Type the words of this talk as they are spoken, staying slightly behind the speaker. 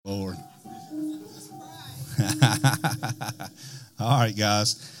Lord. All right,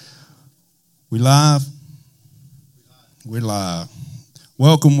 guys. We live? We're live.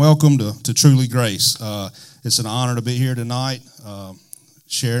 Welcome to Truly Grace. It's an honor to be here tonight,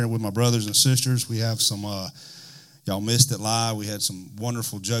 sharing with my brothers and sisters. We have some, y'all missed it live. We had some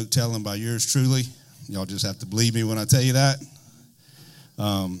wonderful joke telling by yours truly. Y'all just have to believe me when I tell you that.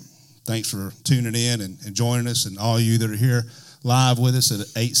 Thanks for tuning in and joining us, and all you that are here live with us at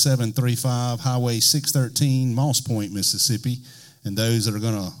 8735 Highway 613, Moss Point, Mississippi, and those that are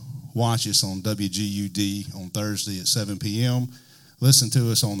going to watch us on WGUD on Thursday at 7 p.m. Listen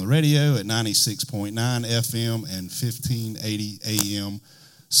to us on the radio at 96.9 FM and 1580 AM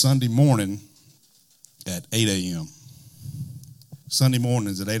Sunday morning at 8 a.m. Sunday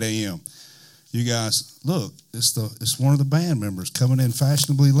mornings at 8 a.m. You guys, look, it's one of the band members coming in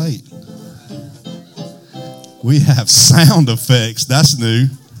fashionably late. We have sound effects. That's new.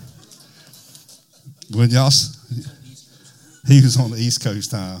 When y'all, he was on the East Coast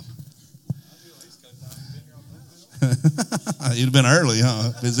time. It'd have been early,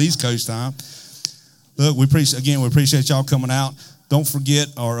 huh? It's East Coast time. Look, we appreciate y'all coming out. Don't forget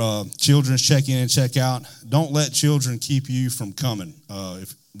our children's check in and check out. Don't let children keep you from coming.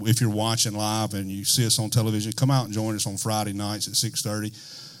 If you're watching live and you see us on television, come out and join us on Friday nights at 6:30.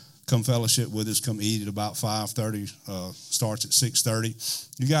 Come fellowship with us. Come eat at about 5:30. Starts at 6:30.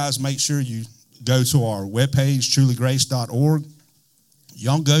 You guys make sure you go to our webpage, trulygrace.org.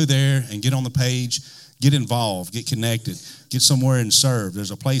 Y'all go there and get on the page. Get involved. Get connected. Get somewhere and serve.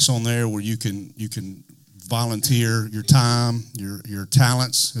 There's a place on there where you can volunteer your time, your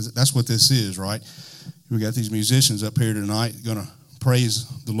talents. That's what this is, right? We got these musicians up here tonight going to praise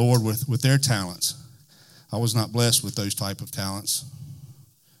the Lord with their talents. I was not blessed with those type of talents.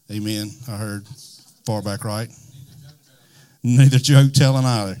 Amen. I heard far back right. Neither joke telling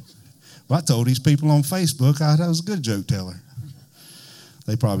either. Well, I told these people on Facebook I was a good joke teller.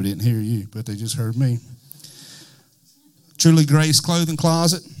 They probably didn't hear you, but they just heard me. Truly Grace Clothing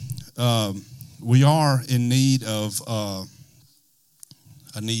Closet. We are in need of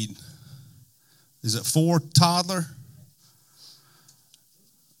is it 4 toddler?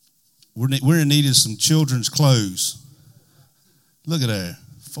 We're in need of some children's clothes. Look at that.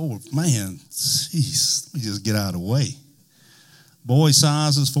 4, man, jeez, let me just get out of the way. Boy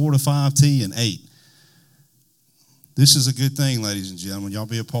sizes 4 to 5T and 8. This is a good thing, ladies and gentlemen. Y'all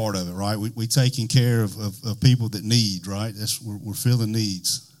be a part of it, right? We taking care of people that need, right? We're filling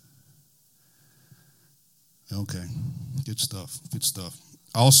needs. Okay, good stuff.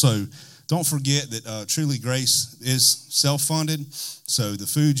 Also, don't forget that Truly Grace is self-funded. So the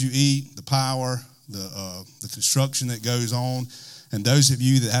food you eat, the power, the construction that goes on, and those of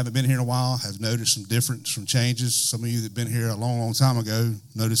you that haven't been here in a while have noticed some difference, some changes. Some of you that have been here a long, long time ago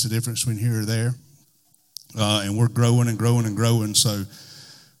notice the difference between here or there. And we're growing and growing and growing. So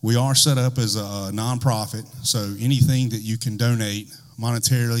we are set up as a nonprofit. So anything that you can donate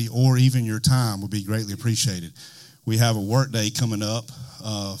monetarily or even your time would be greatly appreciated. We have a work day coming up,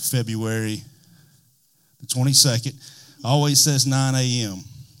 February the 22nd. Always says 9 a.m.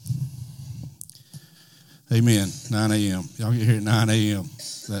 Amen. 9 a.m. Y'all get here at 9 a.m.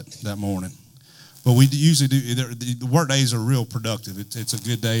 that morning. But we usually do, the work days are real productive. It's a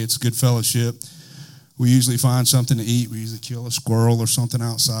good day. It's a good fellowship. We usually find something to eat. We usually kill a squirrel or something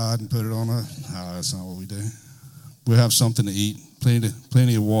outside and put it on that's not what we do. We have something to eat.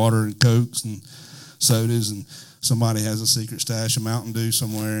 Plenty of water and Cokes and sodas, and somebody has a secret stash of Mountain Dew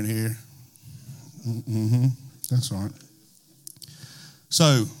somewhere in here. Mm-hmm. That's right.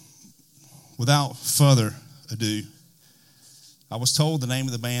 So, without further ado, I was told the name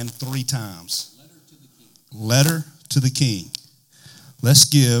of the band 3 times. Letter to the King. Let's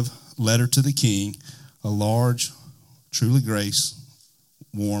give Letter to the King a large, Truly Grace,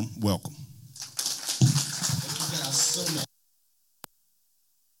 warm welcome.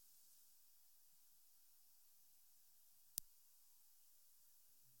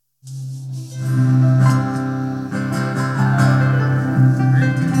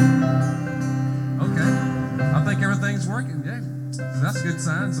 That's a good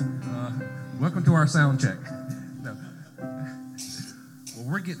sign. So, welcome to our sound check. No. Well,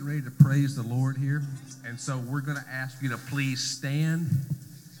 we're getting ready to praise the Lord here, and so we're going to ask you to please stand,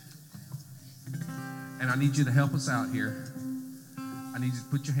 and I need you to help us out here. I need you to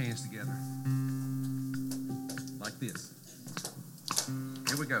put your hands together like this.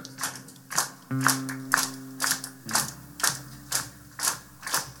 Here we go.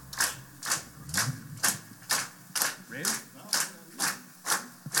 Ready?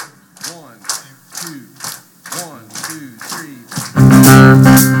 1, 2, 1, 2,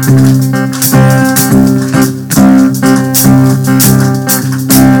 3.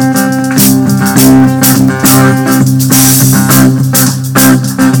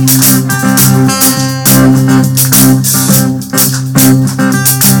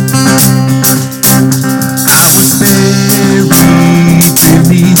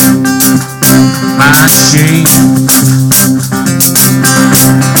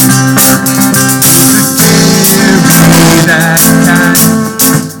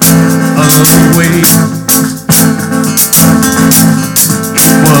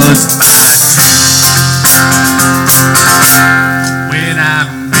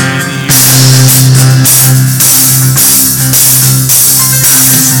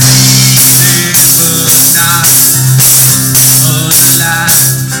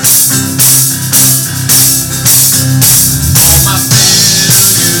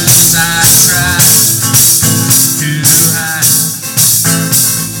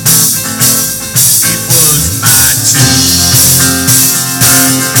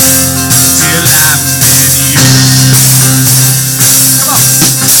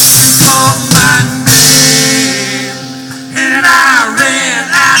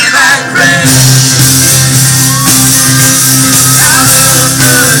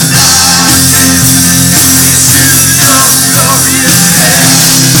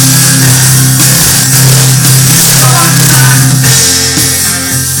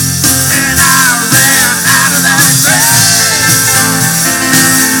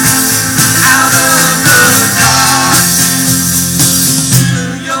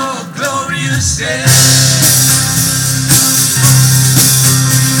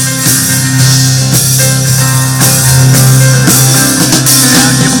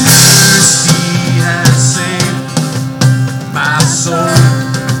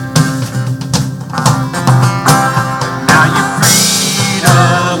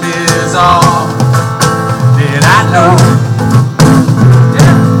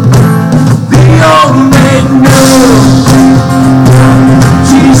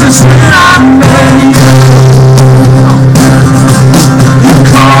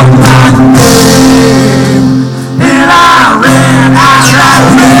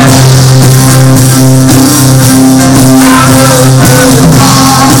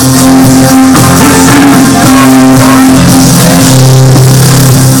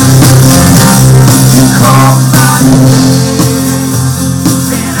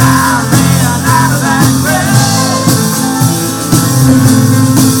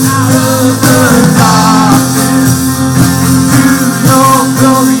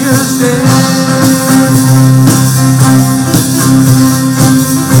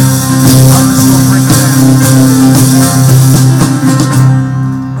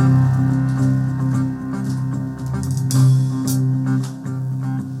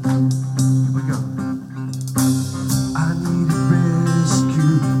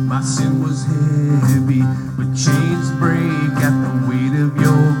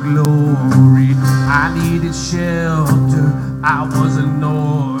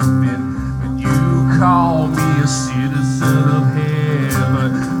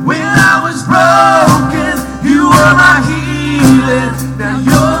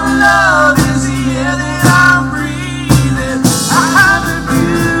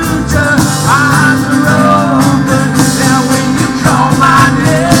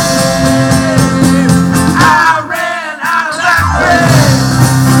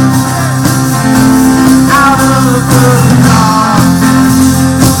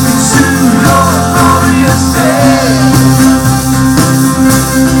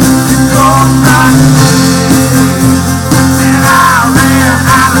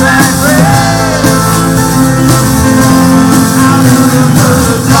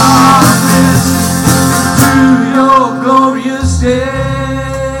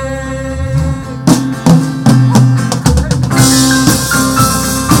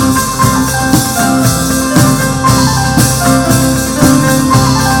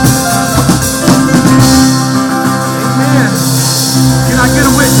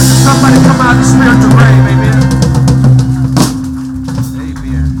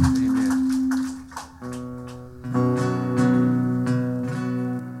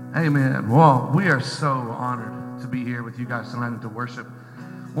 Amen. Well, we are so honored to be here with you guys tonight and to worship.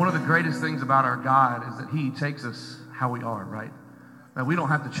 One of the greatest things about our God is that He takes us how we are, right? That we don't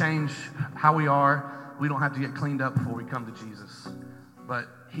have to change how we are. We don't have to get cleaned up before we come to Jesus. But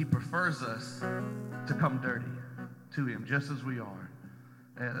He prefers us to come dirty to Him, just as we are.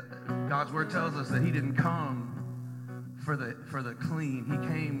 God's Word tells us that He didn't come for the clean. He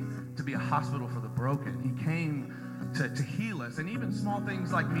came to be a hospital for the broken. He came to heal us. And even small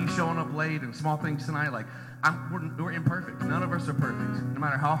things like me showing up late and small things tonight, like we're imperfect. None of us are perfect. No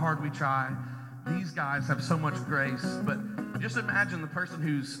matter how hard we try, these guys have so much grace. But just imagine the person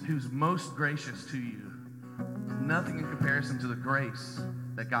who's most gracious to you. Nothing in comparison to the grace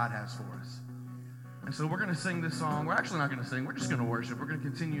that God has for us. And so we're going to sing this song. We're actually not going to sing. We're just going to worship. We're going to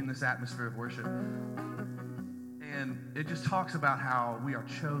continue in this atmosphere of worship. And it just talks about how we are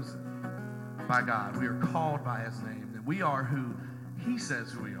chosen by God. We are called by His name. That we are who He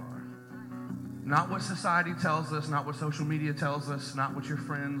says who we are. Not what society tells us, not what social media tells us, not what your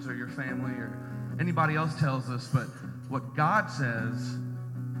friends or your family or anybody else tells us, but what God says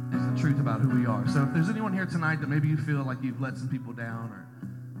is the truth about who we are. So if there's anyone here tonight that maybe you feel like you've let some people down or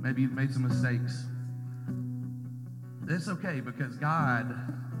maybe you've made some mistakes, it's okay, because God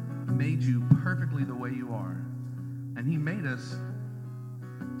made you perfectly the way you are. And He made us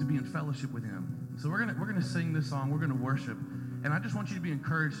to be in fellowship with Him. So we're gonna sing this song. We're gonna worship. And I just want you to be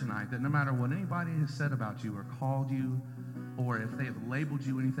encouraged tonight that no matter what anybody has said about you or called you, or if they have labeled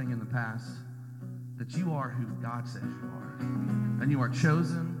you anything in the past, that you are who God says you are. And you are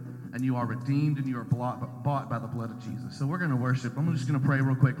chosen, and you are redeemed, and you are bought by the blood of Jesus. So we're going to worship. I'm just going to pray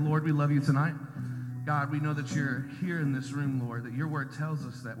real quick. Lord, we love you tonight. God, we know that you're here in this room, Lord, that your word tells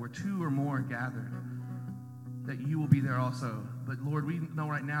us that where two or more are gathered, that you will be there also. But Lord, we know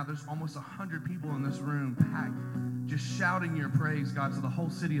right now there's almost 100 people in this room packed, just shouting your praise, God, so the whole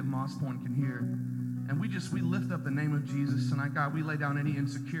city of Moss Point can hear. And we lift up the name of Jesus tonight, God. We lay down any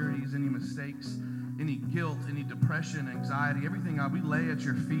insecurities, any mistakes, any guilt, any depression, anxiety, everything, God, we lay at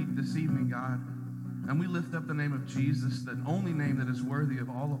your feet this evening, God. And we lift up the name of Jesus, the only name that is worthy of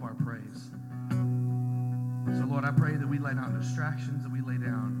all of our praise. So, Lord, I pray that we lay down distractions, that we lay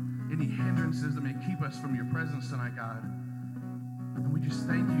down any hindrances that may keep us from your presence tonight, God. And we just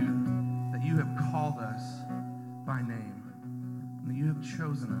thank you that you have called us by name, and that you have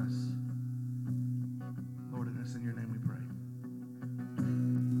chosen us. Lord, and it's in your name we pray.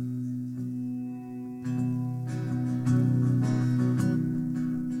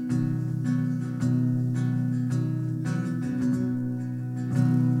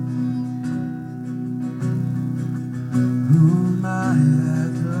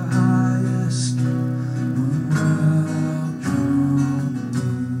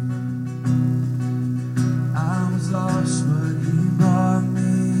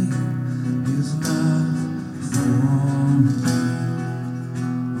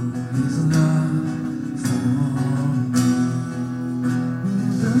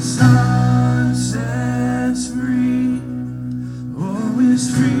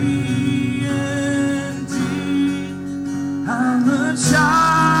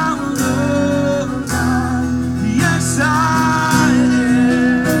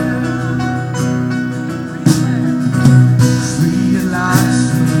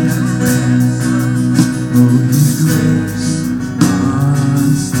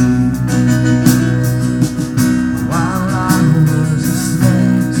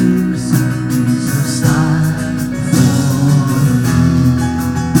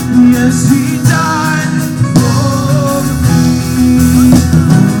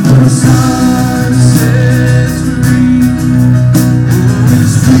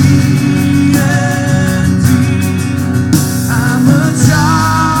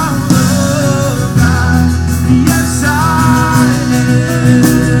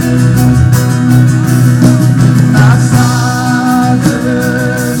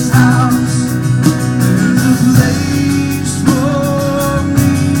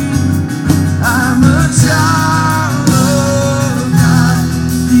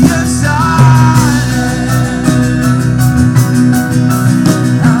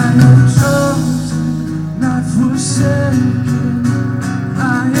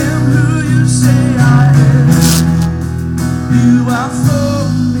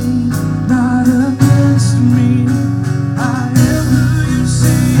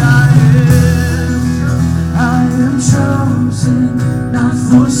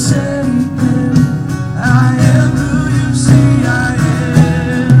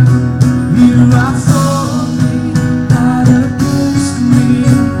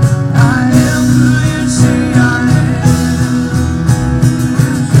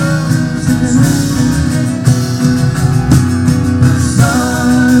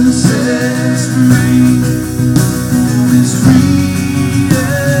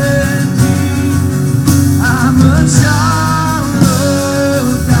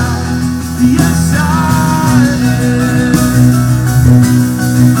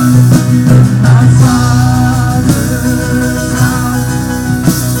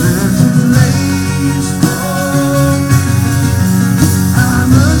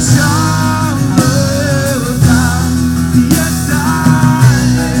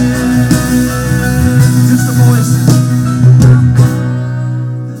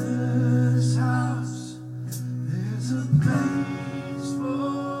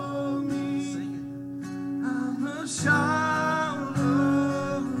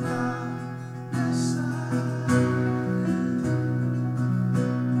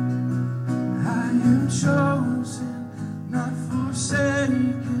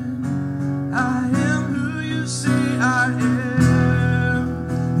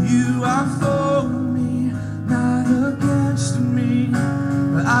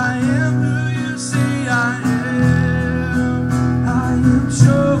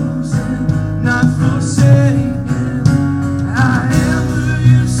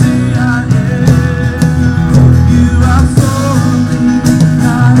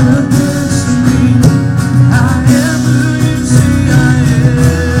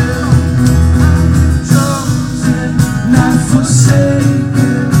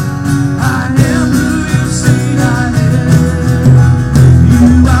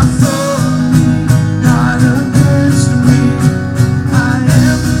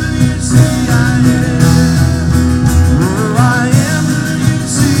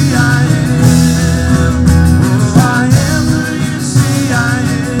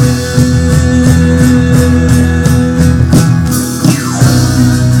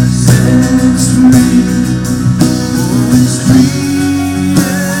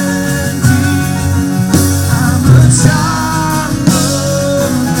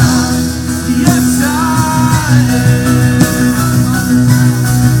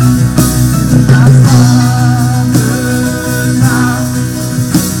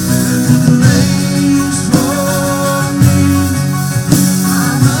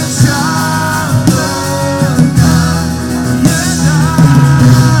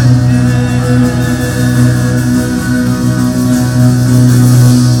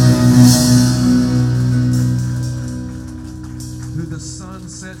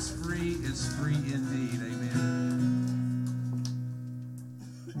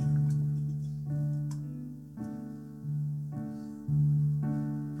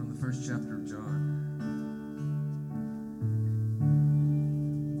 first chapter of John.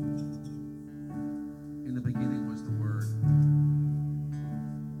 In the beginning was the Word,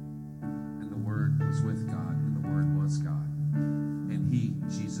 and the Word was with God, and the Word was God. And He,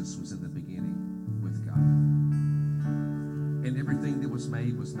 Jesus, was in the beginning with God. And everything that was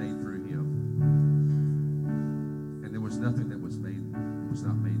made through Him. And there was nothing that was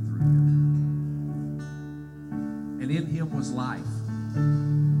not made through Him. And in Him was life.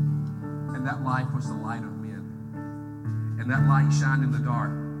 And that life was the light of men. And that light shined in the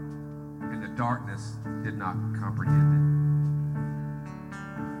dark. And the darkness did not comprehend it.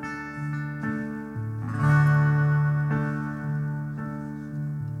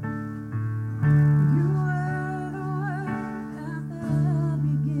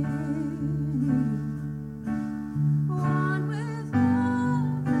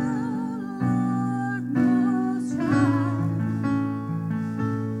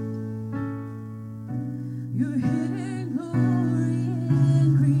 Your hidden glory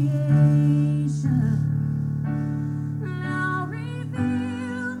in creation.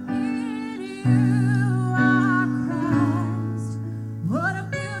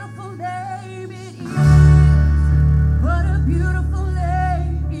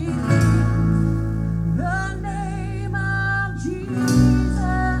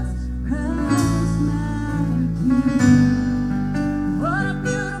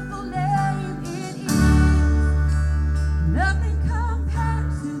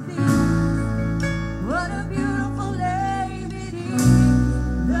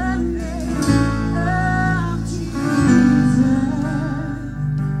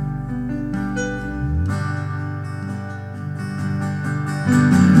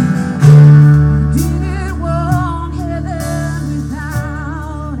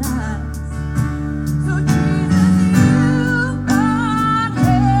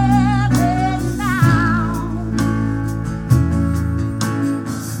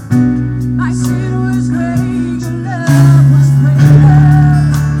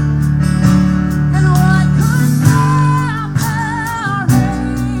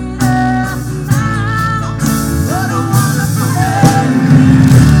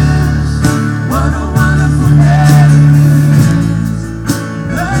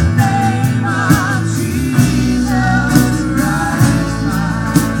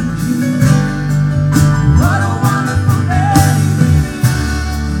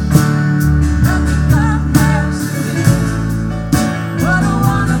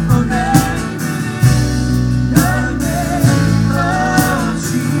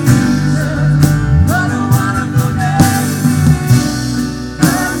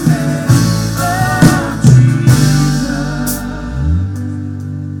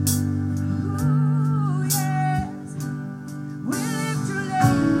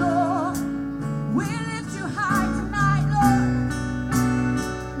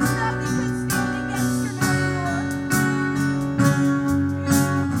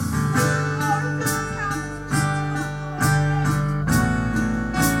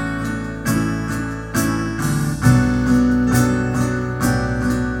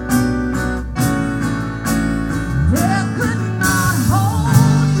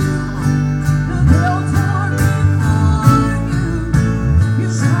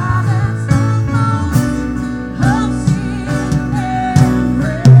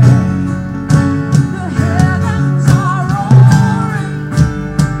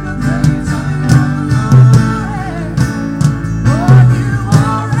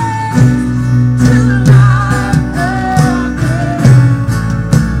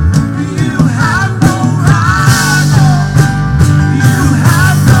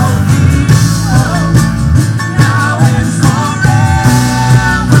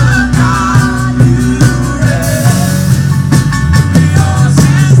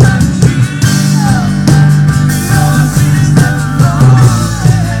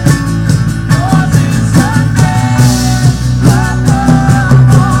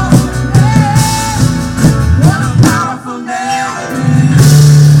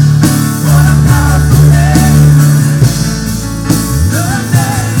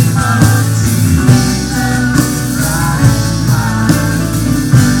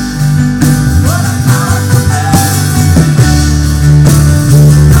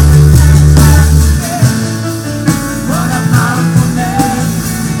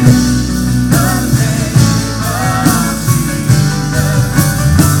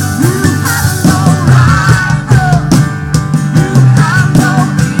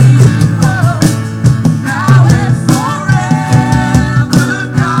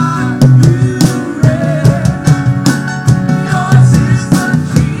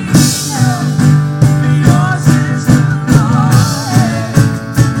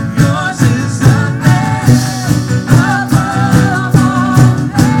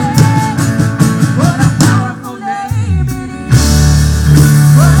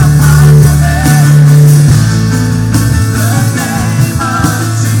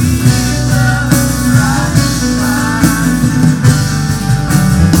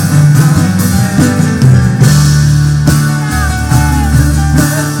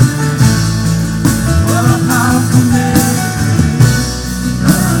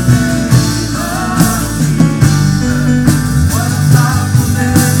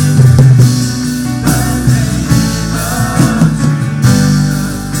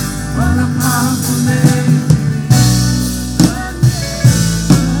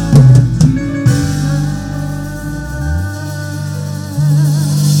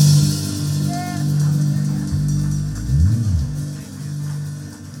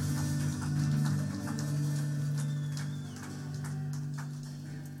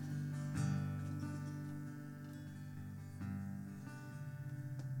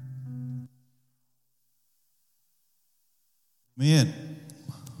 Amen.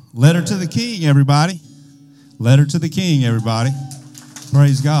 Letter to the King, everybody. Letter to the King, everybody.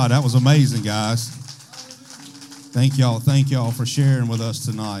 Praise God. That was amazing, guys. Thank y'all for sharing with us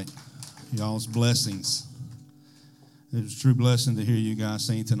tonight. Y'all's blessings. It was a true blessing to hear you guys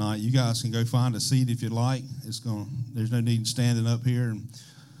sing tonight. You guys can go find a seat if you'd like. There's no need in standing up here and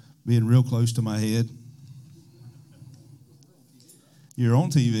being real close to my head. You're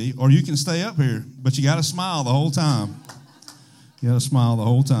on TV, or you can stay up here, but you got to smile the whole time. You got to smile the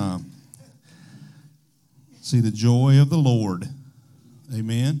whole time. See the joy of the Lord.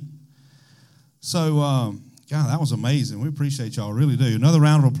 Amen. So, God, that was amazing. We appreciate y'all, really do. Another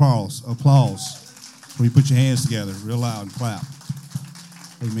round of applause. Where you put your hands together real loud and clap.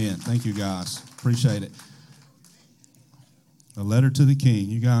 Amen. Thank you, guys. Appreciate it. A Letter to the King.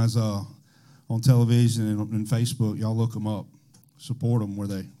 You guys on television and Facebook, y'all look them up. Support them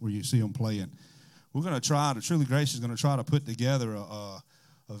where you see them playing. We're going to try to, Truly Grace is going to try to put together a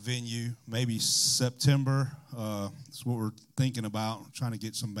venue, maybe September. That's what we're thinking about, trying to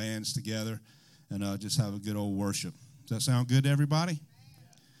get some bands together and just have a good old worship. Does that sound good to everybody?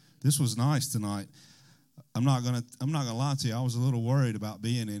 This was nice tonight. I'm not gonna lie to you. I was a little worried about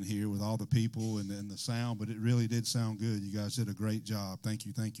being in here with all the people and the sound, but it really did sound good. You guys did a great job. Thank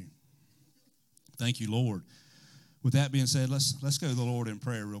you. Thank you, Lord. With that being said, let's go to the Lord in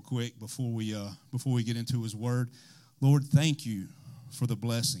prayer real quick before we get into His Word. Lord, thank you for the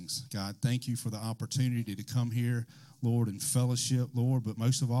blessings, God. Thank you for the opportunity to come here, Lord, in fellowship, Lord. But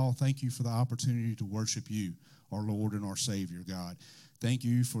most of all, thank you for the opportunity to worship you, our Lord and our Savior, God. Thank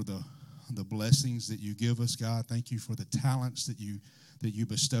you for the blessings that you give us, God. Thank you for the talents that you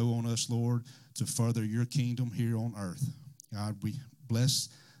bestow on us, Lord, to further your kingdom here on earth. God, we bless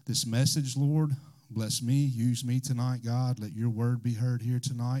this message, Lord. Bless me. Use me tonight, God. Let your word be heard here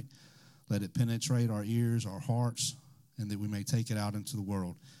tonight. Let it penetrate our ears, our hearts, and that we may take it out into the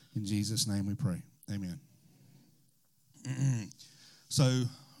world. In Jesus' name we pray. Amen. So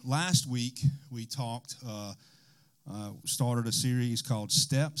last week we started a series called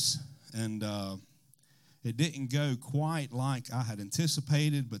Steps, and it didn't go quite like I had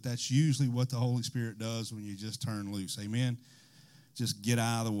anticipated, but that's usually what the Holy Spirit does when you just turn loose. Amen? Just get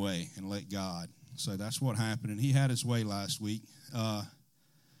out of the way and let God. So that's what happened, and He had His way last week.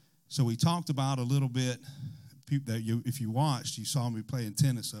 So we talked about a little bit. If you watched, you saw me playing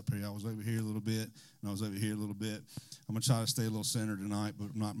tennis up here. I was over here a little bit, and I was over here a little bit. I'm going to try to stay a little centered tonight,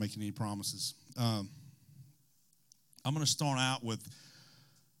 but I'm not making any promises. I'm going to start out with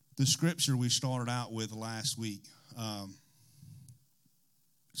the scripture we started out with last week.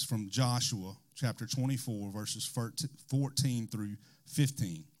 It's from Joshua chapter 24, verses 14 through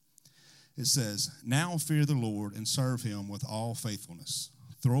 15. It says, "Now fear the Lord and serve Him with all faithfulness.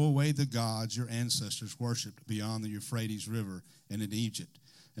 Throw away the gods your ancestors worshipped beyond the Euphrates River and in Egypt,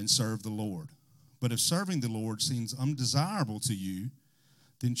 and serve the Lord. But if serving the Lord seems undesirable to you,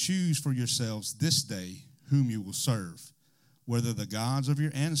 then choose for yourselves this day whom you will serve, whether the gods of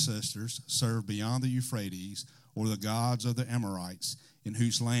your ancestors served beyond the Euphrates or the gods of the Amorites in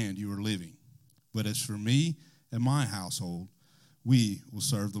whose land you are living. But as for me and my household, we will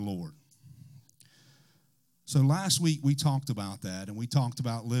serve the Lord." So last week we talked about that, and we talked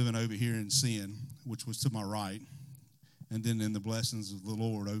about living over here in sin, which was to my right, and then in the blessings of the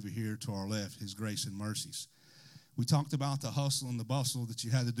Lord over here to our left, His grace and mercies. We talked about the hustle and the bustle that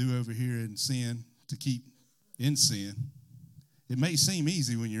you had to do over here in sin to keep in sin. It may seem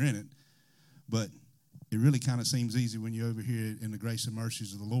easy when you're in it, but it really kind of seems easy when you're over here in the grace and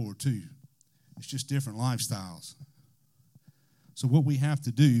mercies of the Lord too. It's just different lifestyles. So what we have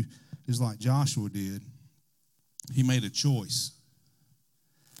to do is like Joshua did. He made a choice.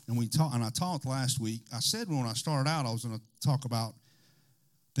 And I talked last week. I said when I started out I was going to talk about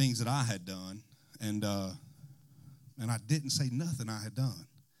things that I had done, and I didn't say nothing I had done.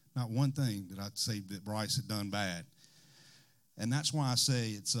 Not one thing that I'd say that Bryce had done bad. And that's why I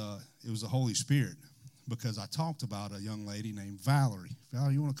say it was the Holy Spirit, because I talked about a young lady named Valerie.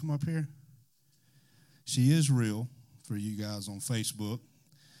 Valerie, you want to come up here? She is real for you guys on Facebook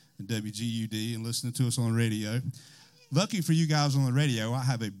and WGUD and listening to us on the radio. Lucky for you guys on the radio, I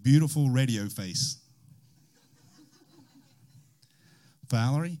have a beautiful radio face.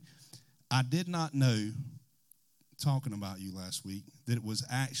 Valerie, I did not know, talking about you last week, that it was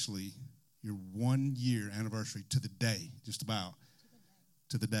actually your 1 year anniversary to the day, just about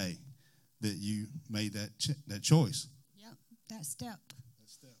to the day that you made that choice. Yep, that step.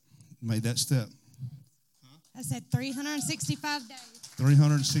 Made that step. I said 365 days.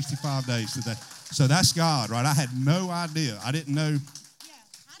 365 days today. So that's God, right? I had no idea. I didn't know. Yeah,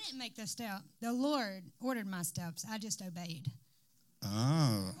 I didn't make the step. The Lord ordered my steps. I just obeyed.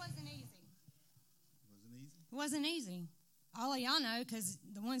 Oh. It wasn't easy. It wasn't easy. All of y'all know, because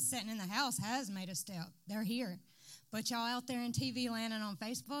the ones sitting in the house has made a step. They're here. But y'all out there in TV land and on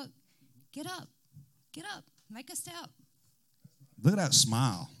Facebook, get up. Get up. Make a step. Look at that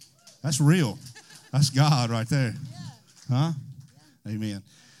smile. That's real. That's God right there. Huh? Yeah. Amen.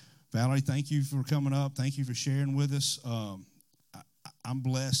 Valerie, thank you for coming up. Thank you for sharing with us. I'm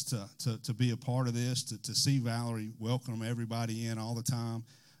blessed to be a part of this, to see Valerie welcome everybody in all the time.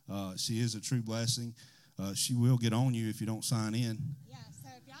 She is a true blessing. She will get on you if you don't sign in. Yeah, so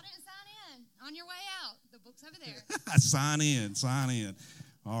if y'all didn't sign in, on your way out, the book's over there. Sign in.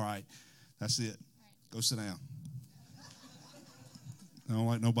 All right. That's it. Go sit down. I don't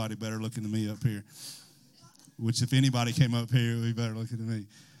like nobody better looking than me up here. Which, if anybody came up here, it would be better looking than me.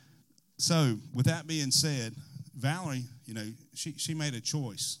 So, with that being said, Valerie, she made a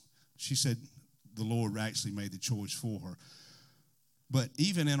choice. She said the Lord actually made the choice for her. But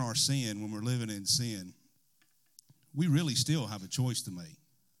even in our sin, when we're living in sin, we really still have a choice to make.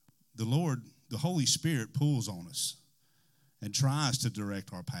 The Lord, the Holy Spirit pulls on us and tries to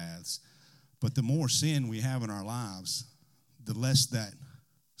direct our paths. But the more sin we have in our lives, the less that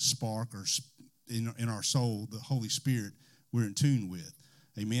spark or in our soul, the Holy Spirit, we're in tune with.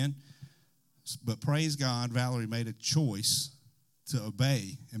 Amen? But praise God, Valerie made a choice to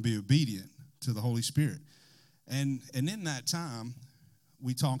obey and be obedient to the Holy Spirit. And in that time,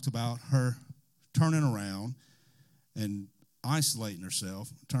 we talked about her turning around and isolating herself,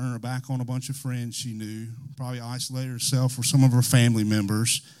 turning her back on a bunch of friends she knew, probably isolated herself from some of her family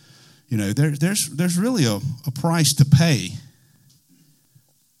members. There's really a price to pay.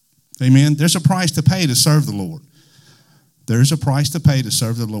 Amen? There's a price to pay to serve the Lord. There's a price to pay to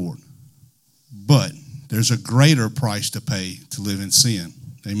serve the Lord. But there's a greater price to pay to live in sin.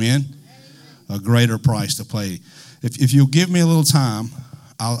 Amen? A greater price to pay. If you'll give me a little time,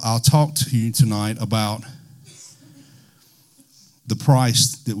 I'll talk to you tonight about the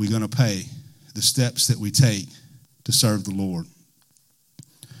price that we're going to pay, the steps that we take to serve the Lord.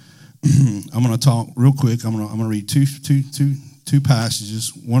 I'm going to talk real quick. I'm going to read two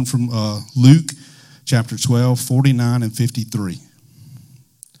passages. One from Luke chapter 12, 49 and 53.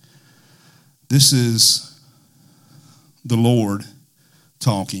 This is the Lord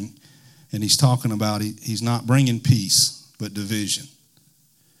talking, and he's talking about he's not bringing peace, but division.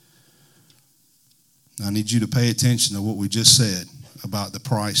 I need you to pay attention to what we just said about the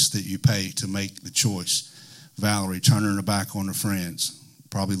price that you pay to make the choice. Valerie turning her back on her friends,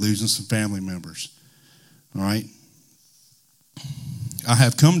 probably losing some family members. All right? I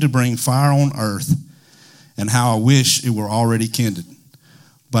have come to bring fire on earth, and how I wish it were already kindled.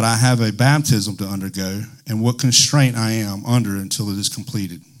 But I have a baptism to undergo, and what constraint I am under until it is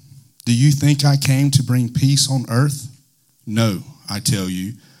completed. Do you think I came to bring peace on earth? No, I tell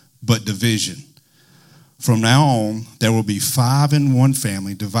you, but division. From now on, there will be 5 in one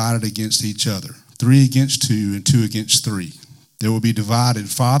family divided against each other, 3 against 2, and 2 against 3. There will be divided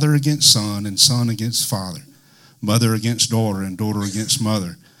father against son, and son against father, mother against daughter, and daughter against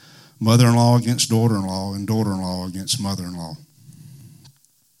mother, mother-in-law against daughter-in-law, and daughter-in-law against mother-in-law.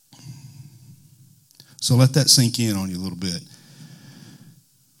 So let that sink in on you a little bit.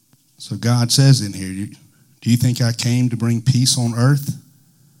 So God says in here, do you think I came to bring peace on earth?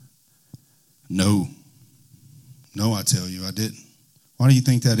 No. No, I tell you, I didn't. Why do you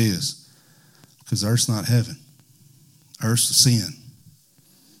think that is? Because earth's not heaven. Earth's sin.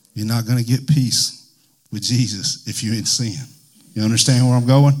 You're not going to get peace with Jesus if you're in sin. You understand where I'm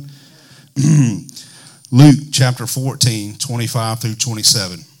going? Luke chapter 14, 25 through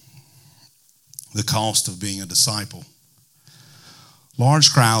 27. The cost of being a disciple.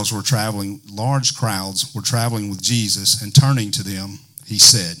 Large crowds were traveling with Jesus, and turning to them, he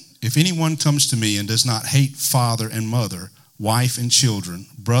said, if anyone comes to me and does not hate father and mother, wife and children,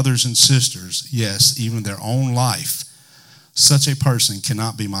 brothers and sisters, yes, even their own life, such a person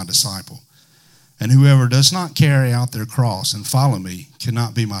cannot be my disciple. And whoever does not carry out their cross and follow me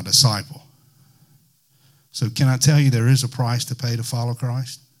cannot be my disciple. So can I tell you there is a price to pay to follow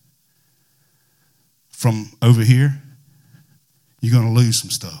Christ? From over here, you're going to lose some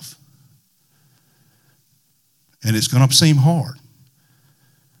stuff. And it's going to seem hard.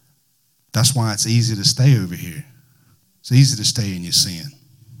 That's why it's easy to stay over here. It's easy to stay in your sin.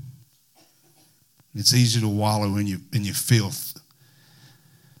 It's easy to wallow in your filth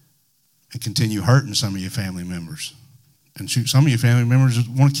and continue hurting some of your family members. And shoot, some of your family members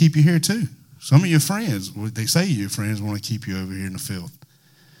want to keep you here too. Some of your friends, they say your friends want to keep you over here in the filth.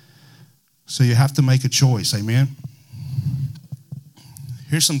 So you have to make a choice, amen?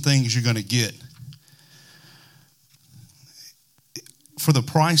 Here's some things you're going to get. for the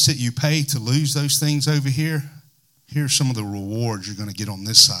price that you pay to lose those things over here, here's some of the rewards you're going to get on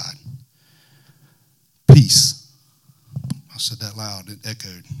this side. Peace. I said that loud, it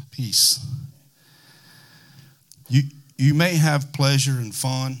echoed. Peace. You may have pleasure and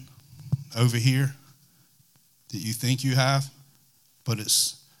fun over here that you think you have, but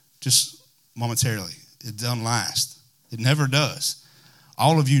it's just momentarily. It doesn't last. It never does.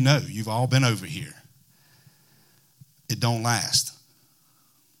 All of you know, you've all been over here. It don't last.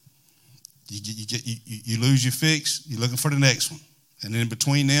 You lose your fix, you're looking for the next one. And then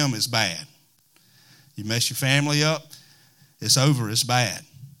between them, it's bad. You mess your family up, it's over, it's bad.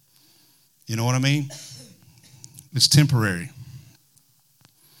 You know what I mean? It's temporary.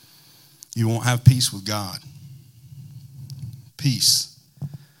 You won't have peace with God. Peace.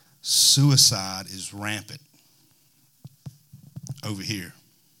 Suicide is rampant over here.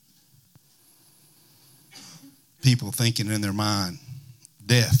 People thinking in their mind,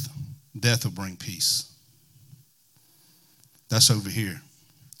 death will bring peace. That's over here.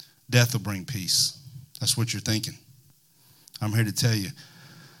 Death will bring peace. That's what you're thinking. I'm here to tell you,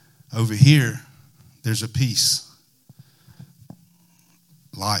 over here, there's a peace.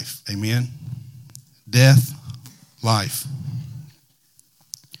 Life. Amen? Death, life.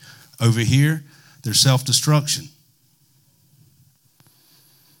 Over here, there's self-destruction.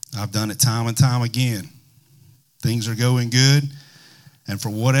 I've done it time and time again. Things are going good, and for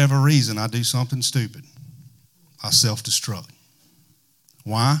whatever reason, I do something stupid. I self-destruct.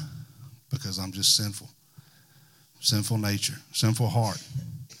 Why? Because I'm just sinful. Sinful nature, sinful heart.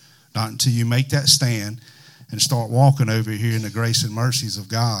 Not until you make that stand and start walking over here in the grace and mercies of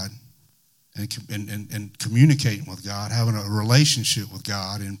God and communicating with God, having a relationship with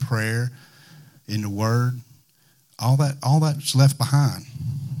God in prayer, in the Word, all that's left behind.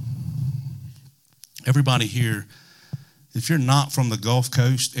 Everybody here, if you're not from the Gulf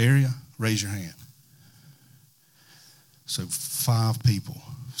Coast area, raise your hand. So 5 people,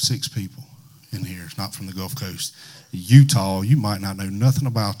 6 people in here is not from the Gulf Coast. Utah, you might not know nothing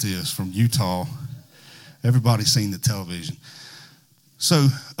about this from Utah. Everybody's seen the television. So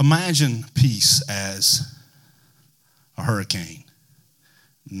imagine peace as a hurricane.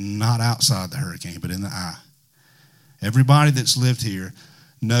 Not outside the hurricane, but in the eye. Everybody that's lived here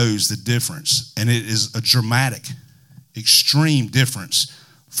knows the difference. And it is a dramatic, extreme difference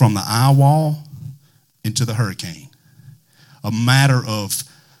from the eye wall into the hurricane. A matter of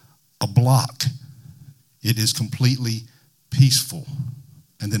a block. It is completely peaceful.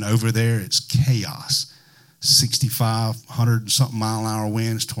 And then over there, it's chaos. 65, 100 and something mile an hour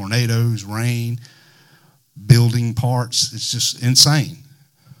winds, tornadoes, rain, building parts. It's just insane.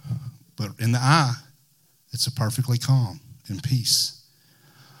 But in the eye, it's a perfectly calm and peace.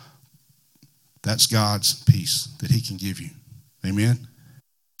 That's God's peace that he can give you. Amen?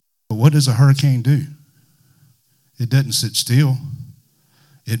 But what does a hurricane do? It doesn't sit still.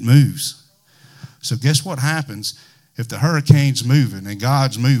 It moves. So guess what happens if the hurricane's moving and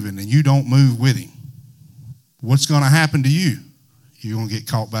God's moving and you don't move with him? What's going to happen to you? You're going to get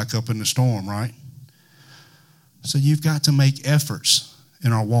caught back up in the storm, right? So you've got to make efforts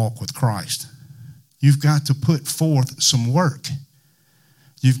in our walk with Christ. You've got to put forth some work.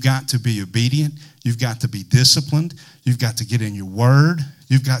 You've got to be obedient. You've got to be disciplined. You've got to get in your word.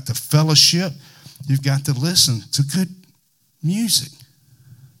 You've got to fellowship. You've got to listen to good music.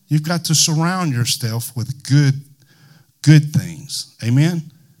 You've got to surround yourself with good things.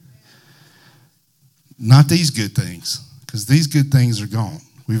 Amen? Not these good things, because these good things are gone.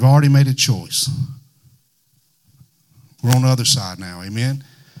 We've already made a choice. We're on the other side now. Amen?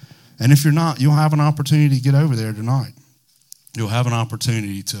 And if you're not, you'll have an opportunity to get over there tonight. You'll have an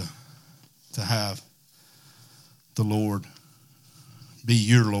opportunity to have the Lord be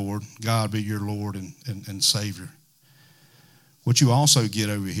your Lord, God be your Lord and Savior. What you also get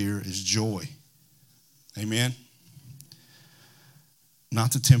over here is joy. Amen?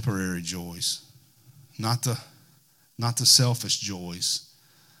 Not the temporary joys, not the selfish joys,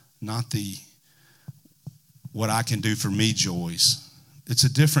 not the what I can do for me joys. It's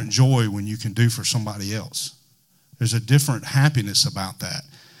a different joy when you can do for somebody else. There's a different happiness about that.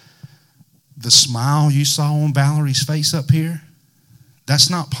 The smile you saw on Valerie's face up here, that's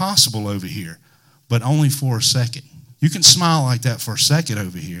not possible over here, but only for a second. You can smile like that for a second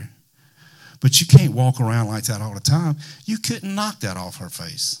over here, but you can't walk around like that all the time. You couldn't knock that off her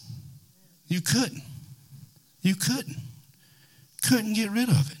face. You couldn't. You couldn't. Couldn't get rid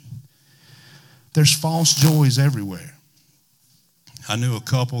of it. There's false joys everywhere. I knew a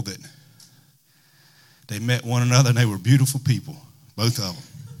couple that they met one another and they were beautiful people, both of them.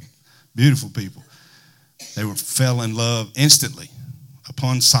 Beautiful people. They fell in love instantly.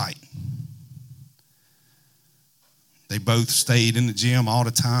 upon sight. They both stayed in the gym all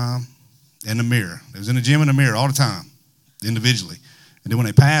the time, in the mirror. They was in the gym in the mirror all the time, individually. And then when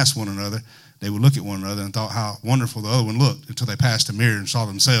they passed one another, they would look at one another and thought how wonderful the other one looked until they passed the mirror and saw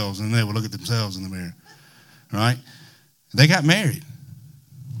themselves, and they would look at themselves in the mirror. Right? They got married.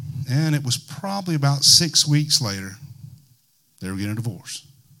 And it was probably about 6 weeks later, they were getting a divorce.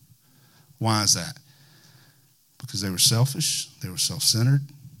 Why is that? Because they were selfish. They were self-centered.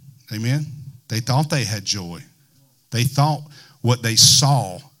 Amen? They thought they had joy. They thought what they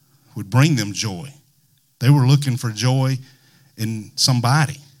saw would bring them joy. They were looking for joy in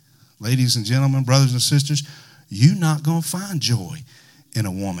somebody. Ladies and gentlemen, brothers and sisters, you're not going to find joy in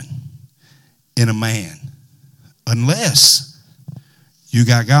a woman, in a man, unless you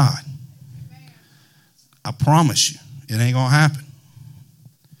got God. I promise you, it ain't going to happen.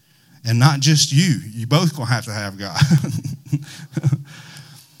 And not just you. You both going to have God.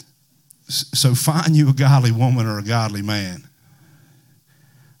 So find you a godly woman or a godly man.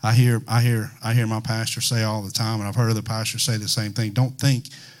 I hear my pastor say all the time, and I've heard other pastors say the same thing. Don't think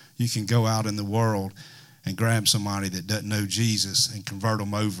you can go out in the world and grab somebody that doesn't know Jesus and convert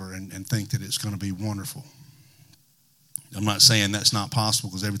them over and think that it's going to be wonderful. I'm not saying that's not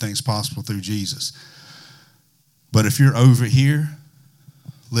possible, because everything's possible through Jesus. But if you're over here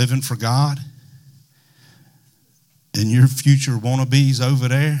living for God, and your future wannabes over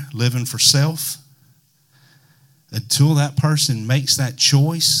there living for self, until that person makes that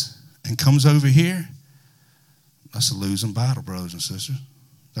choice and comes over here, that's a losing battle, brothers and sisters.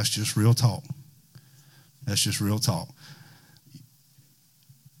 That's just real talk. That's just real talk.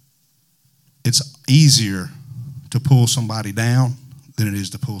 It's easier to pull somebody down than it is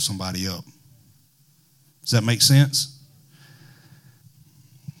to pull somebody up. Does that make sense?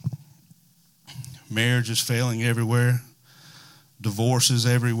 Marriage is failing everywhere. Divorces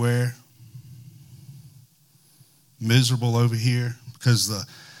everywhere. Miserable over here because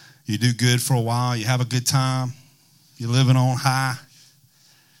you do good for a while. You have a good time. You're living on high.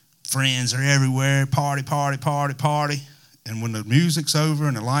 Friends are everywhere. Party, party, party, party. And when the music's over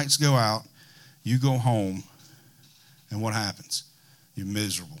and the lights go out, you go home. And what happens? You're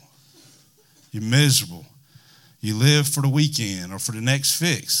miserable. You're miserable. You live for the weekend or for the next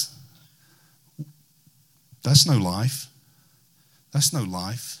fix. That's no life. That's no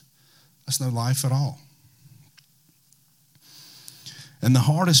life. That's no life at all. And the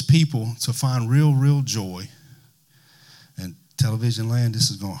hardest people to find real joy, and television land, this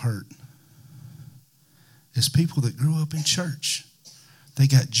is going to hurt, is people that grew up in church. They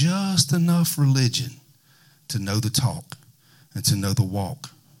got just enough religion to know the talk and to know the walk,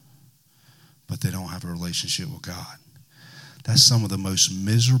 but they don't have a relationship with God. That's some of the most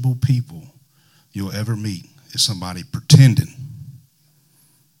miserable people you'll ever meet, is somebody pretending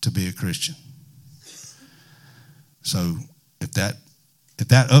to be a Christian. So if that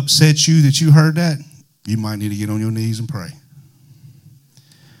upsets you that you heard that, you might need to get on your knees and pray.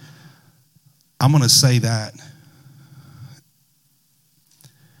 I'm going to say that's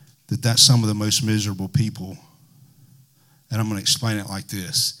some of the most miserable people, and I'm going to explain it like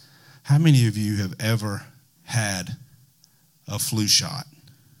this. How many of you have ever had a flu shot?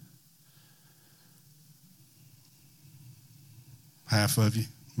 Half of you,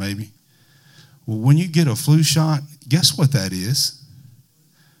 maybe. Well, when you get a flu shot, guess what that is?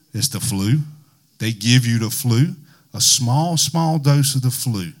 It's the flu. They give you the flu, a small dose of the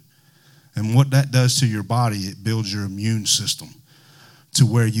flu. And what that does to your body, it builds your immune system to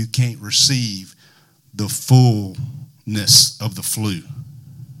where you can't receive the fullness of the flu.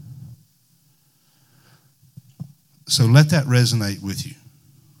 So let that resonate with you.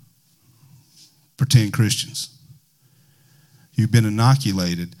 Pretend Christians. You've been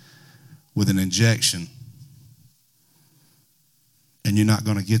inoculated with an injection, and you're not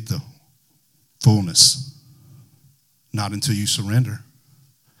going to get the fullness. Not until you surrender.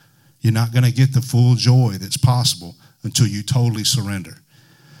 You're not going to get the full joy that's possible until you totally surrender.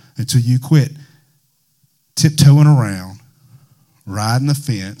 Until you quit tiptoeing around, riding the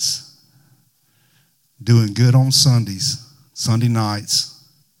fence, doing good on Sundays, Sunday nights,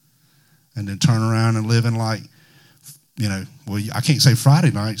 and then turn around and living like, well, I can't say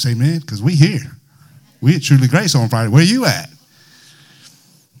Friday nights, amen, because we here. We at Truly Grace on Friday. Where you at?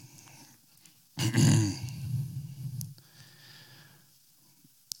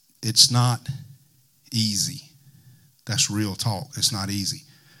 It's not easy. That's real talk. It's not easy.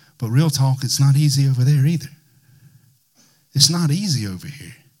 But real talk, it's not easy over there either. It's not easy over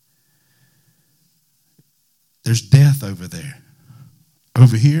here. There's death over there.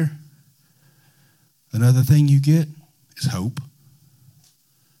 Over here, another thing you get is hope.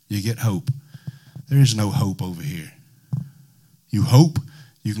 You get hope. There is no hope over here. You hope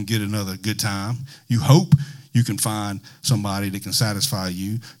you can get another good time. You hope you can find somebody that can satisfy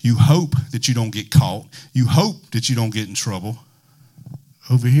you. You hope that you don't get caught. You hope that you don't get in trouble.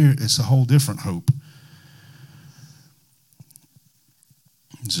 Over here, it's a whole different hope.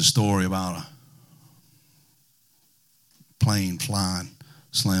 It's a story about a plane flying,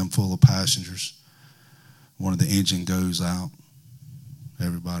 slam full of passengers. One of the engine goes out.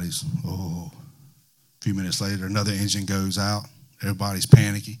 Everybody's, oh. A few minutes later, another engine goes out. Everybody's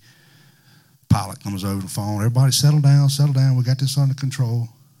panicky. Pilot comes over the phone. Everybody settle down. We got this under control.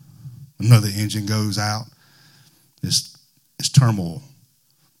 Another engine goes out. It's turmoil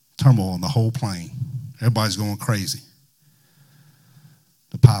in the whole plane. Everybody's going crazy.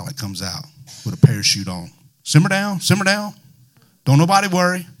 The pilot comes out with a parachute on. Simmer down. Don't nobody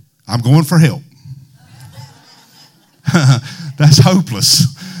worry. I'm going for help. That's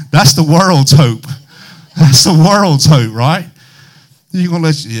hopeless. That's the world's hope. That's the world's hope, right? You're going to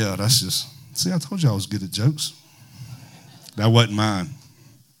let you, yeah, that's just, see, I told you I was good at jokes. That wasn't mine.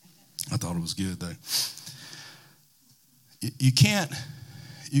 I thought it was good, though. You can't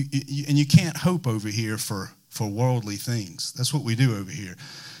hope over here for worldly things. That's what we do over here.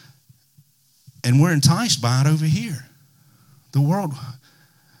 And we're enticed by it over here. The world,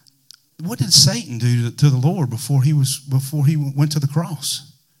 what did Satan do to the Lord before he went to the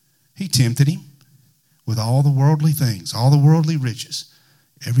cross? He tempted him with all the worldly things, all the worldly riches.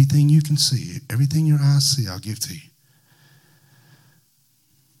 Everything you can see, everything your eyes see, I'll give to you.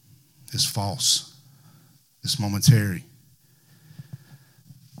 It's false. It's momentary.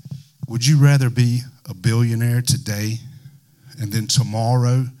 Would you rather be a billionaire today and then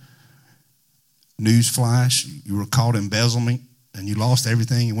tomorrow, newsflash, you were caught embezzlement and you lost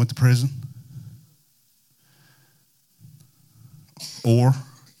everything and went to prison? Or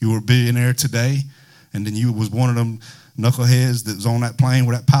you were a billionaire today and then you was one of them knuckleheads that was on that plane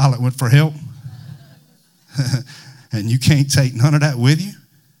where that pilot went for help and you can't take none of that with you?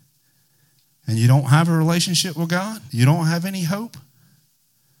 And you don't have a relationship with God? You don't have any hope?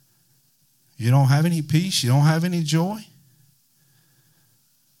 You don't have any peace? You don't have any joy?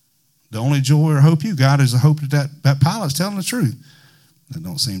 The only joy or hope you got is the hope that pilot's telling the truth. That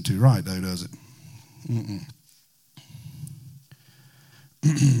don't seem too right, though, does it?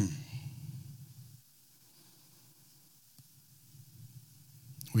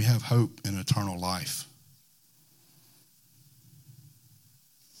 We have hope in eternal life.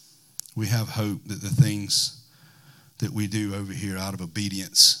 We have hope that the things that we do over here out of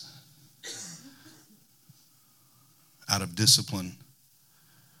obedience, out of discipline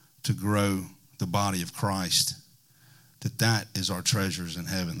to grow the body of Christ, that is our treasures in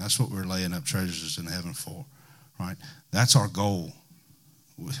heaven. That's what we're laying up treasures in heaven for, right? That's our goal.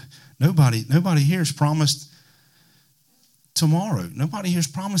 Nobody here is promised tomorrow. Nobody here is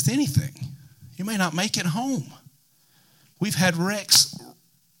promised anything. You may not make it home. We've had wrecks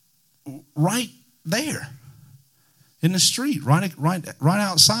right there in the street, right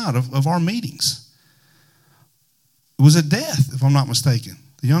outside of our meetings. It was a death, if I'm not mistaken.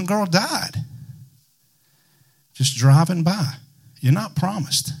 The young girl died just driving by. You're not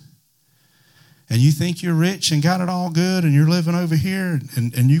promised. And you think you're rich and got it all good and you're living over here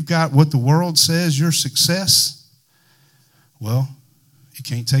and you've got what the world says your success. Well, you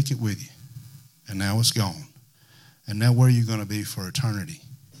can't take it with you. And now it's gone. And now where are you going to be for eternity?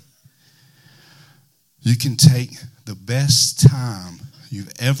 You can take the best time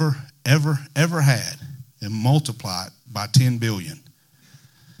you've ever had and multiply it by 10 billion.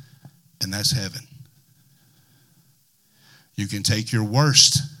 And that's heaven. You can take your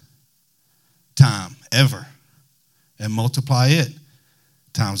worst time ever and multiply it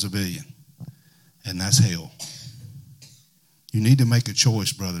times 1 billion. And that's hell. You need to make a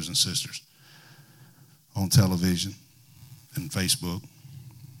choice, brothers and sisters, on television and Facebook.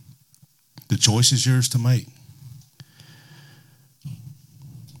 The choice is yours to make.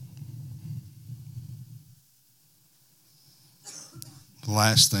 The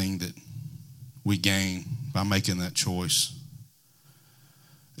last thing that we gain by making that choice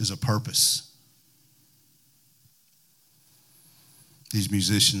is a purpose. These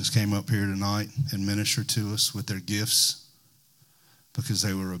musicians came up here tonight and ministered to us with their gifts because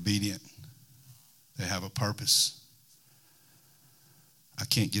they were obedient. They have a purpose. I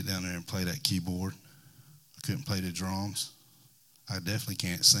can't get down there and play that keyboard. I couldn't play the drums. I definitely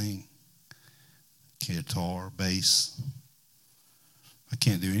can't sing. Guitar, bass. I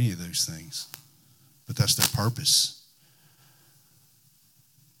can't do any of those things. But that's their purpose.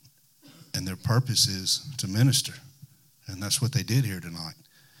 And their purpose is to minister. And that's what they did here tonight.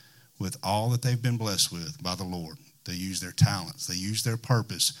 with all that they've been blessed with by the Lord. They use their talents. They use their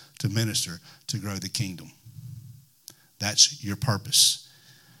purpose to minister, to grow the kingdom. That's your purpose.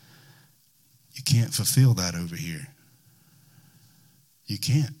 You can't fulfill that over here. You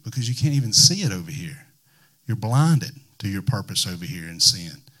can't, because you can't even see it over here. You're blinded to your purpose over here in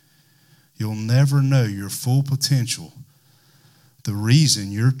sin. You'll never know your full potential, the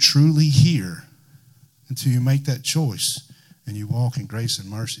reason you're truly here, until you make that choice and you walk in grace and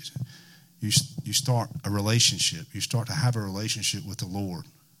mercy. You start a relationship. You start to have a relationship with the Lord.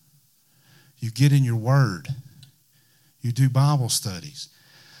 You get in your word. You do Bible studies.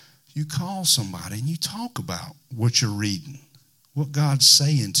 You call somebody and you talk about what you're reading, what God's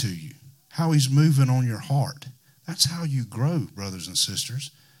saying to you, how he's moving on your heart. That's how you grow, brothers and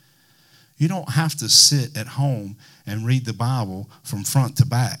sisters. You don't have to sit at home and read the Bible from front to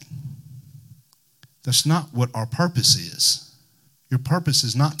back. That's not what our purpose is. Your purpose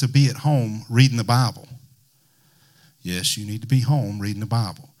is not to be at home reading the Bible. Yes, you need to be home reading the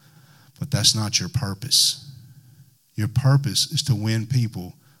Bible, but that's not your purpose. Your purpose is to win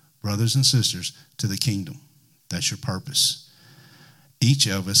people, brothers and sisters, to the kingdom. That's your purpose. Each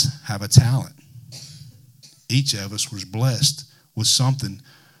of us have a talent. Each of us was blessed with something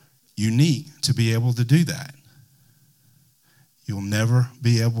unique to be able to do that. You'll never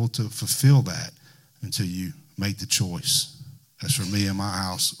be able to fulfill that until you make the choice. As for me and my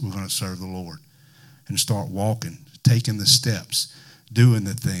house, we're going to serve the Lord and start walking, taking the steps, doing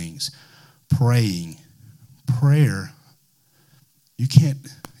the things, praying. Prayer,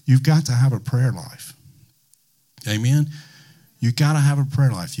 you've got to have a prayer life. Amen? You've got to have a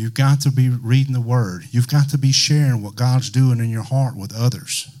prayer life. You've got to be reading the Word. You've got to be sharing what God's doing in your heart with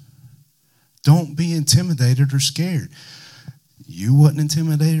others. Don't be intimidated or scared. You wasn't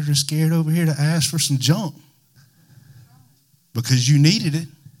intimidated or scared over here to ask for some junk because you needed it.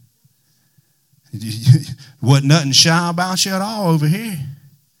 Wasn't nothing shy about you at all over here.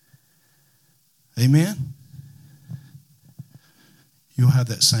 Amen? You'll have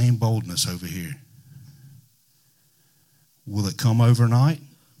that same boldness over here. Will it come overnight?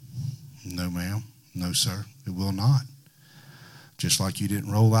 No, ma'am. No, sir. It will not. Just like you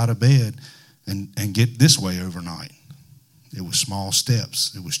didn't roll out of bed and get this way overnight. It was small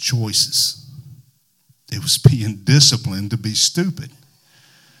steps. It was choices. It was being disciplined to be stupid.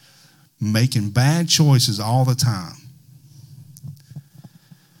 Making bad choices all the time.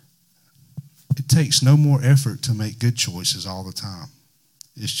 It takes no more effort to make good choices all the time.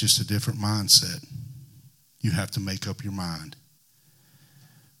 It's just a different mindset. You have to make up your mind.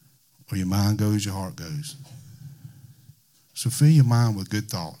 Where your mind goes, your heart goes. So fill your mind with good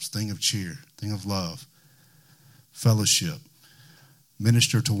thoughts. Think of cheer. Think of love. Fellowship.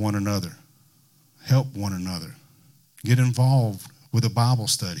 Minister to one another. Help one another. Get involved with a Bible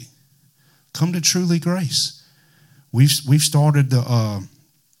study. Come to Truly Grace. We've started the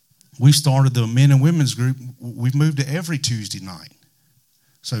men and women's group. We've moved to every Tuesday night.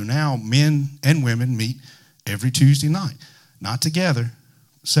 So now men and women meet every Tuesday night. Not together,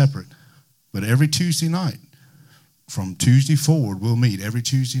 separate, but every Tuesday night. From Tuesday forward, we'll meet every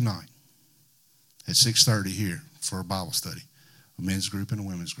Tuesday night at 6:30 here for a Bible study, a men's group and a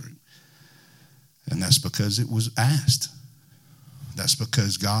women's group. And that's because it was asked. That's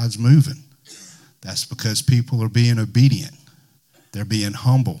because God's moving. That's because people are being obedient. They're being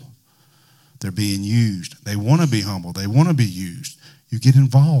humble. They're being used. They want to be humble. They want to be used. You get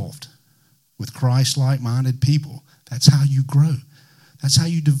involved with Christ-like minded people. That's how you grow. That's how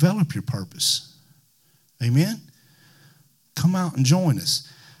you develop your purpose. Amen? Come out and join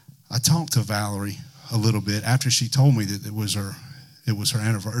us. I talked to Valerie a little bit after she told me that it was her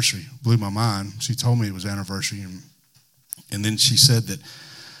anniversary. Blew my mind. She told me it was anniversary, and then she said that,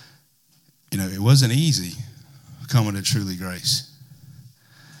 it wasn't easy coming to Truly Grace.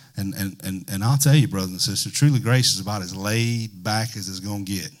 And I'll tell you, brothers and sisters, Truly Grace is about as laid back as it's going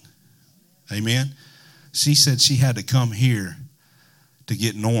to get. Amen? She said she had to come here to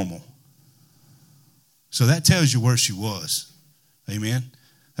get normal. So that tells you where she was. Amen?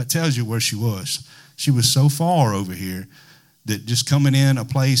 That tells you where she was. She was so far over here that just coming in a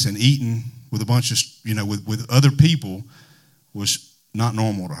place and eating with a bunch of, with other people was not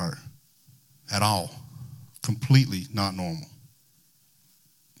normal to her at all. Completely not normal.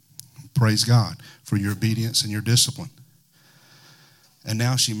 Praise God for your obedience and your discipline. And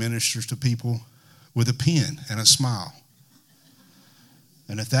now she ministers to people with a pen and a smile.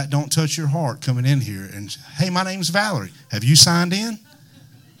 And if that don't touch your heart coming in here and, hey, my name's Valerie. Have you signed in?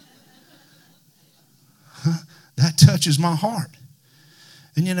 That touches my heart.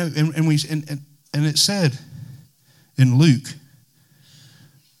 And and it said in Luke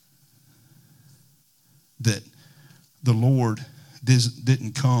that the Lord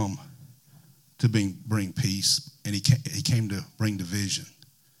didn't come to bring peace, and he came to bring division.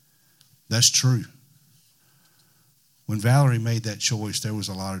 That's true. When Valerie made that choice, there was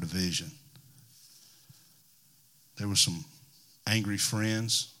a lot of division. There were some angry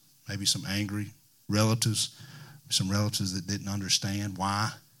friends, maybe some angry relatives, some relatives that didn't understand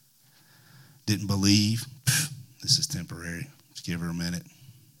why, didn't believe. This is temporary. Let's give her a minute.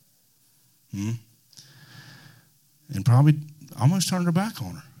 And probably almost turned her back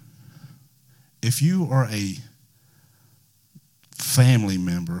on her. If you are a family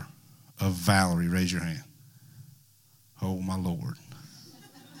member of Valerie, raise your hand. Oh, my Lord.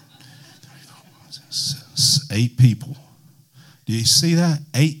 8 people. Do you see that?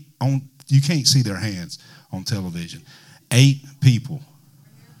 8 on, you can't see their hands on television. 8 people.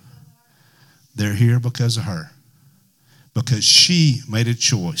 They're here because of her. Because she made a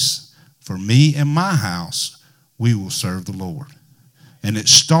choice. For me and my house, we will serve the Lord. And it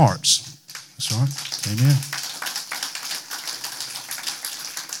starts. That's right. Amen.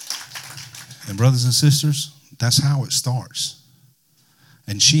 And brothers and sisters, that's how it starts.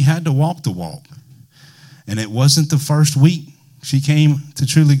 And she had to walk the walk. And it wasn't the first week she came to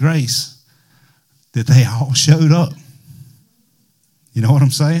Truly Grace that they all showed up. You know what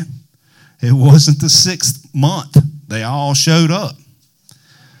I'm saying? It wasn't the 6th month. They all showed up.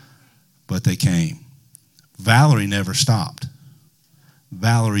 But they came. Valerie never stopped.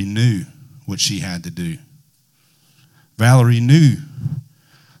 Valerie knew what she had to do. Valerie knew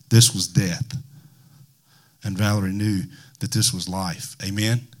this was death. And Valerie knew that this was life.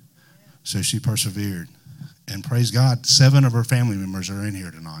 Amen? So she persevered. And praise God, 7 of her family members are in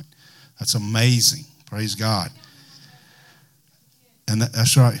here tonight. That's amazing. Praise God. And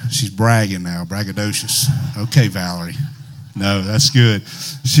that's right. She's bragging now, braggadocious. Okay, Valerie. No, that's good.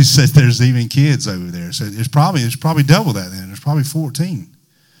 She said there's even kids over there. So it's probably double that then. There's probably 14.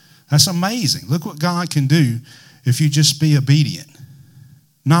 That's amazing. Look what God can do if you just be obedient.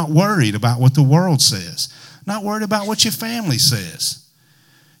 Not worried about what the world says. Not worried about what your family says.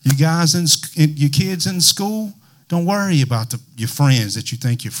 You guys, your kids in school, don't worry about your friends that you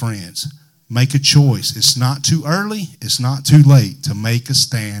think your friends. Make a choice. It's not too early. It's not too late to make a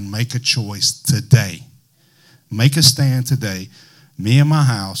stand, make a choice today. Make a stand today. Me and my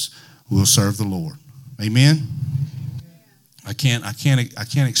house will serve the Lord. Amen? I can't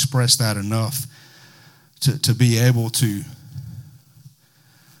express that enough to be able to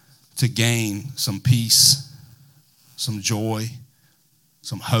gain some peace, some joy,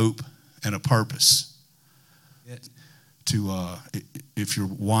 some hope, and a purpose. If you're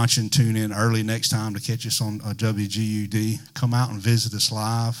watching, tune in early next time to catch us on WGUD. Come out and visit us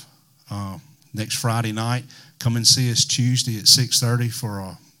live next Friday night. Come and see us Tuesday at 6:30 for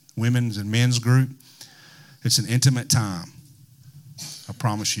a women's and men's group. It's an intimate time. I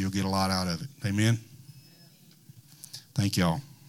promise you'll get a lot out of it. Amen? Thank y'all.